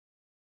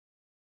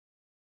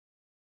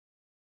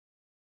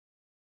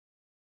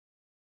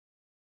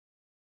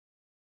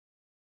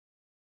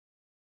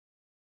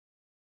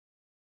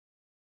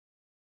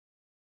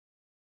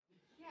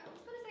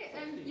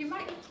You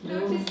might have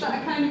noticed that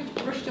I kind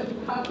of rushed up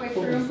halfway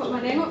through and put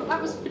my name up.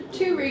 That was for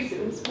two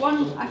reasons.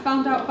 One, I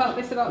found out about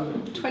this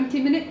about 20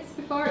 minutes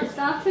before it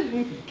started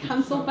and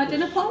cancelled my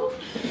dinner plans.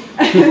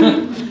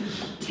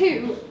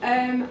 Two,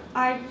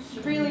 I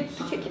really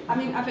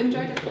I've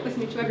enjoyed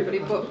listening to everybody,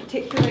 but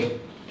particularly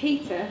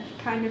Peter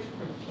kind of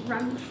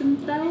rang some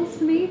bells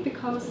for me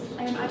because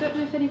I don't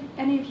know if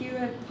any of you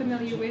are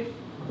familiar with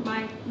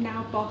my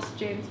now boss,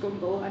 James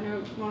Gumbel. I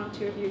know one or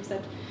two of you have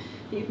said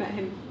you've met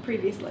him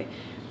previously,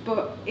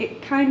 but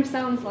it kind of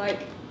sounds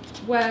like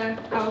where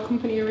our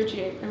company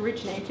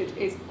originated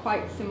is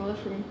quite similar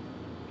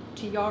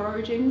to your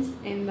origins,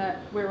 in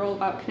that we're all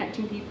about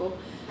connecting people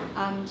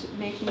and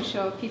making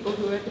sure people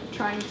who are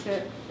trying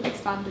to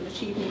expand and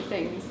achieve new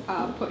things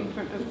are put in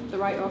front of the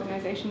right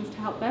organisations to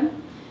help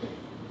them,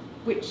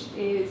 which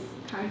is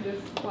kind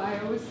of why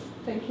I was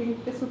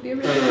thinking this would be a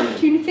really good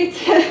opportunity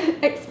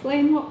to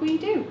explain what we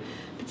do.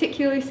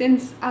 Particularly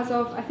since, as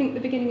of I think the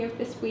beginning of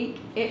this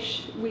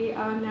week-ish, we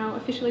are now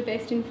officially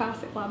based in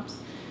Farset Labs.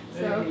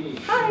 So,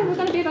 hi, we're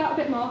going to be about a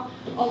bit more,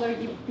 although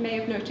you may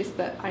have noticed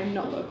that I'm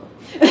not local.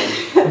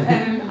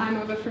 I'm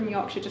over from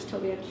Yorkshire just till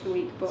the end of the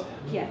week, but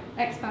yeah,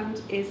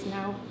 Xpand is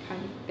now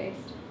kind of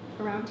based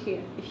around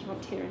here, if you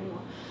want to hear any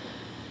more.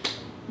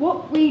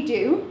 What we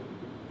do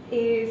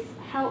is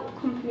help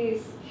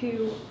companies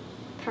who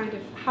kind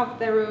of have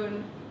their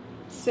own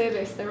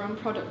service, their own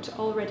product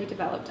already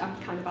developed. I'm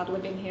kind of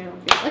ad-libbing here,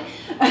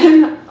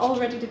 obviously.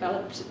 Already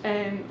developed.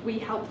 We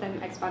help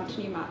them expand to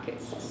new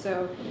markets.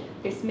 So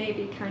this may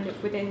be kind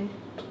of within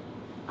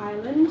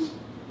Ireland,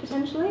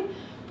 potentially,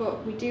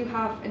 but we do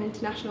have an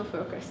international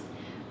focus.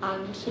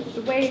 And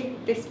the way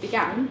this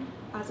began,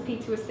 as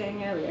Peter was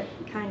saying earlier,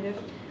 I'm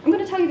going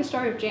to tell you the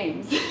story of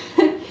James.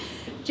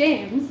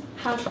 James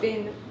has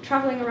been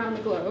travelling around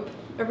the globe,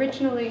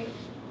 originally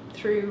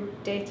through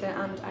data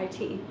and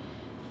IT,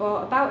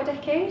 for about a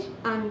decade,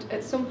 and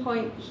at some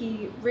point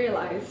he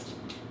realised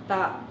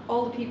that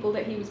all the people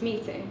that he was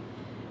meeting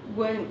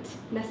weren't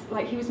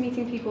he was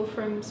meeting people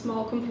from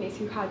small companies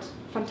who had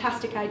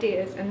fantastic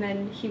ideas, and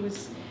then he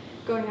was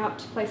going out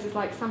to places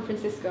like San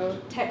Francisco,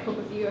 tech hub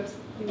of the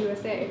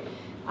USA,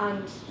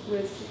 and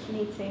was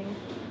meeting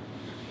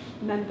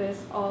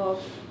members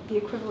of the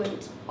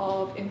equivalent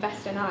of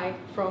Invest NI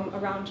from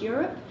around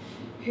Europe,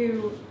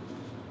 who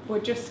were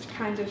just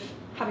kind of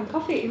having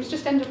coffee. He was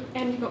just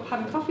ending up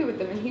having coffee with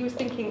them, and he was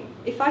thinking,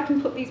 if I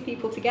can put these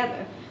people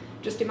together,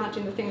 just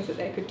imagine the things that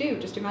they could do,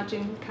 just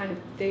imagine kind of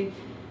the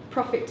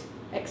profit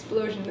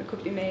explosion that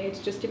could be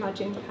made, just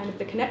imagine kind of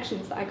the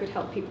connections that I could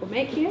help people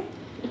make here.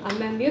 And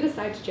then the other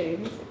side to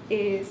James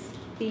is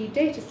the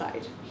data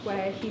side,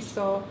 where he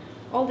saw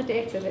all the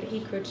data that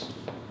he could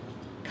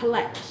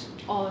collect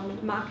on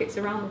markets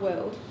around the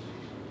world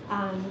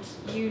and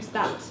use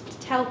that to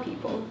tell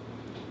people,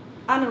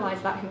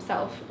 analyse that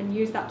himself and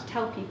use that to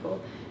tell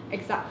people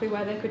exactly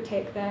where they could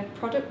take their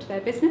product, their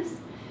business.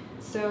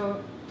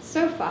 So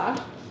far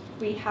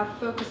we have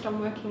focused on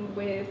working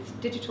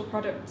with digital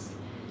products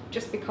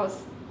just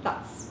because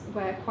that's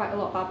where quite a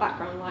lot of our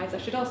background lies. I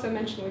should also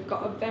mention we've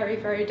got a very,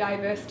 very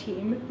diverse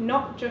team,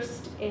 not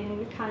just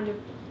in kind of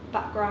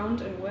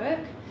background and work.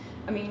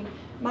 I mean,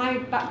 my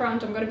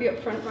background, I'm going to be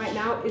upfront right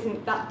now,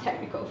 isn't that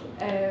technical.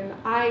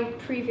 I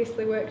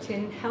previously worked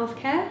in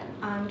healthcare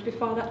and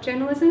before that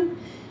journalism.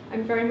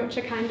 I'm very much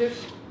a kind of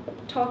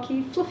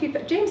talky, fluffy,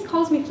 but James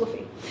calls me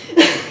fluffy.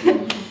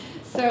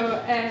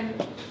 So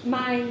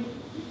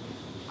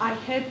I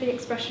heard the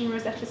expression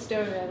Rosetta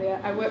Stone earlier.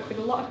 I work with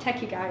a lot of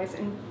techie guys,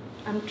 and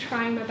I'm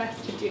trying my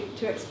best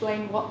to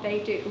explain what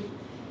they do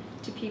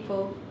to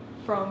people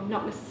from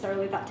not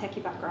necessarily that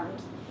techie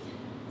background.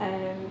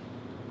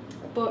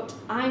 But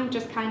I'm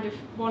just kind of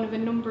one of a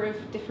number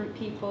of different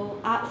people,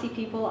 artsy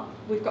people.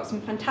 We've got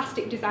some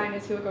fantastic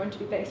designers who are going to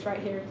be based right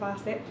here in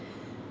Farset.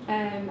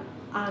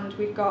 And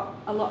we've got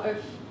a lot of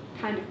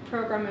kind of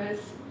programmers,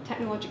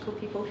 technological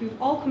people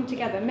who've all come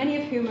together, many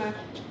of whom are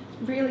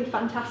really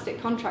fantastic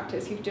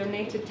contractors who've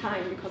donated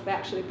time because they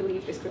actually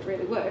believe this could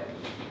really work,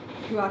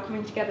 who are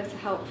coming together to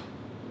help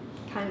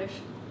kind of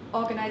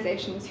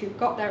organisations who've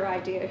got their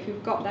idea,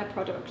 who've got their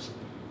product,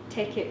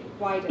 take it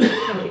wider,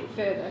 take it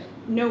further,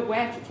 know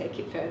where to take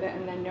it further,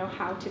 and then know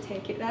how to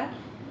take it there.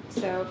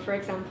 So, for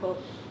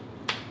example,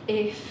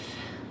 if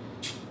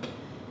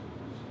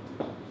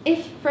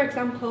for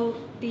example,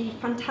 the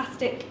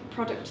fantastic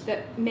product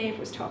that Maeve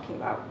was talking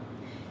about,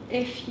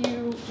 if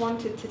you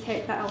wanted to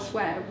take that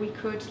elsewhere, we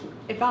could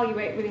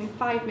evaluate within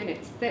 5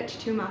 minutes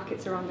 32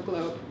 markets around the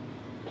globe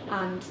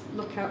and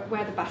look at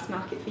where the best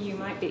market for you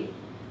might be.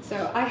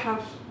 So I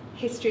have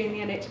history in the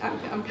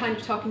NHS. I'm kind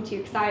of talking to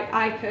you because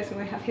I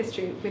personally have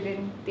history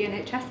within the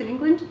NHS in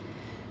England,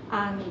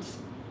 and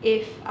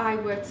if I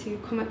were to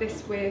come at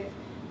this with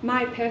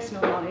my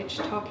personal knowledge,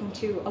 talking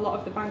to a lot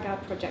of the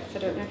Vanguard projects, I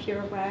don't know if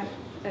you're aware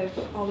of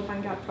all the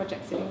Vanguard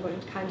projects in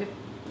England, kind of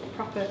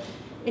proper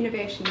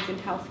innovations in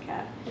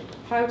healthcare.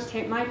 If I were to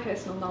take my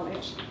personal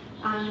knowledge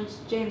and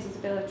James's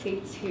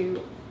ability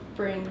to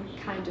bring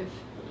kind of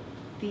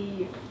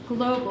the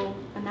global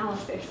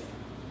analysis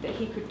that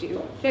he could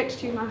do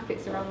 32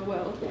 markets around the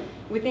world.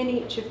 Within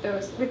each of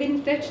those,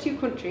 within 32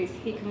 countries,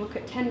 he can look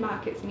at 10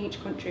 markets in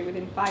each country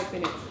within 5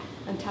 minutes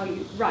and tell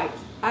you, right,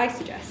 I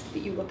suggest that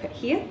you look at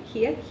here,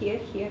 here, here,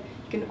 here.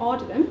 You can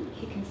order them.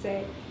 He can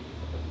say,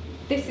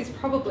 this is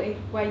probably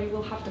where you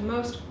will have the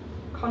most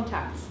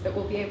contacts that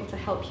will be able to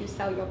help you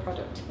sell your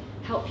product,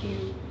 help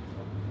you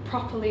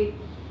properly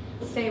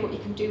say what you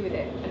can do with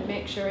it and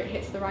make sure it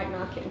hits the right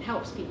market and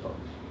helps people.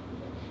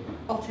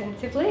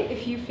 Alternatively,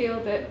 if you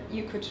feel that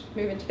you could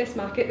move into this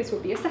market, this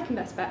would be a second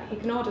best bet. He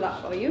can order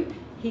that for you.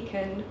 He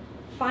can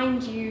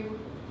find you,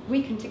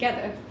 we can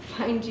together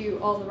find you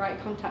all the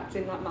right contacts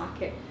in that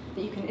market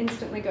that you can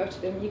instantly go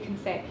to them. You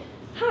can say,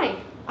 hi,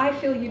 I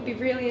feel you'd be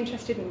really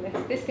interested in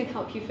this. This can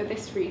help you for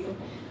this reason.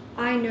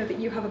 I know that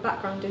you have a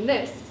background in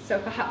this, so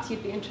perhaps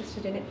you'd be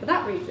interested in it for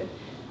that reason.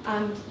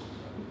 And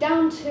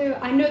down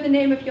to, I know the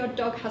name of your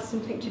dog has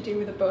something to do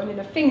with a bone in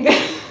a finger.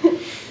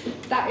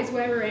 That is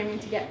where we're aiming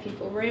to get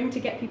people. We're aiming to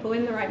get people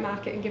in the right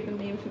market and give them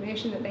the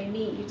information that they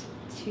need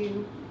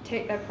to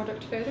take their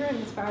product further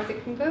and as far as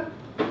it can go.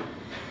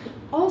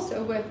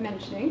 Also worth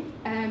mentioning,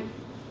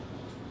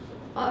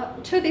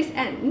 to this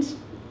end,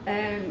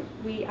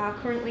 we are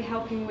currently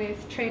helping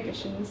with trade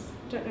missions.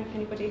 I don't know if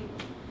anybody...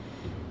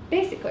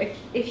 Basically,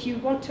 if you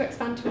want to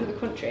expand to another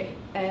country,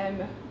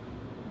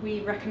 we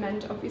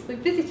recommend obviously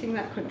visiting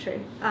that country,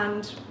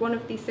 and one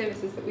of these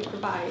services that we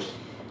provide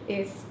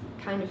is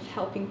kind of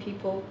helping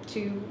people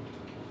to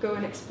go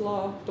and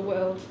explore the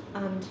world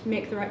and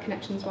make the right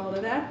connections while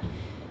they're there.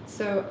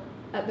 So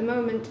at the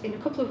moment, in a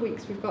couple of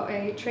weeks, we've got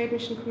a trade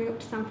mission coming up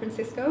to San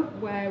Francisco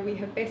where we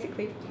have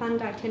basically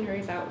planned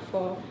itineraries out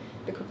for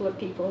the couple of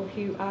people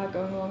who are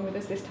going along with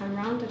us this time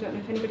round. I don't know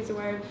if anybody's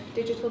aware of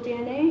Digital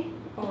DNA,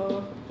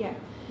 or yeah.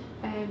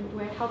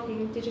 We're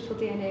helping Digital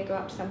DNA go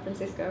out to San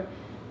Francisco,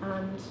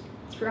 and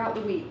throughout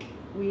the week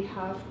we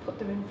have put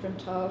them in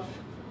front of,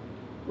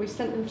 we've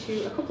sent them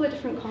to a couple of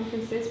different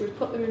conferences, we've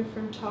put them in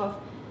front of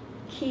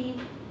key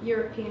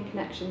European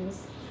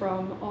connections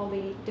from all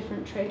the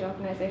different trade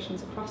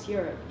organisations across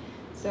Europe.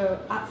 So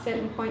at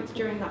certain points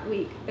during that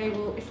week, they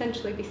will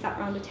essentially be sat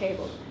around a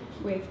table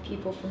with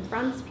people from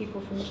France,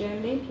 people from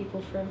Germany,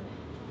 people from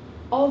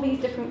all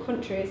these different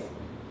countries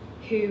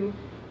who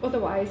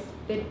otherwise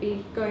they'd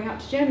be going out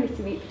to Germany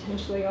to meet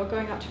potentially, or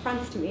going out to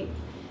France to meet.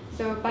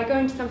 So by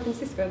going to San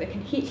Francisco, they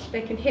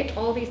can hit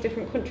all these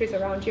different countries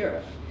around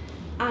Europe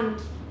and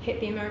hit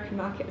the American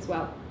market as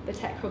well, the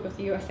tech hub of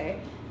the USA.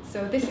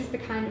 So this is the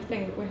kind of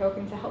thing that we're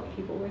hoping to help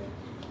people with.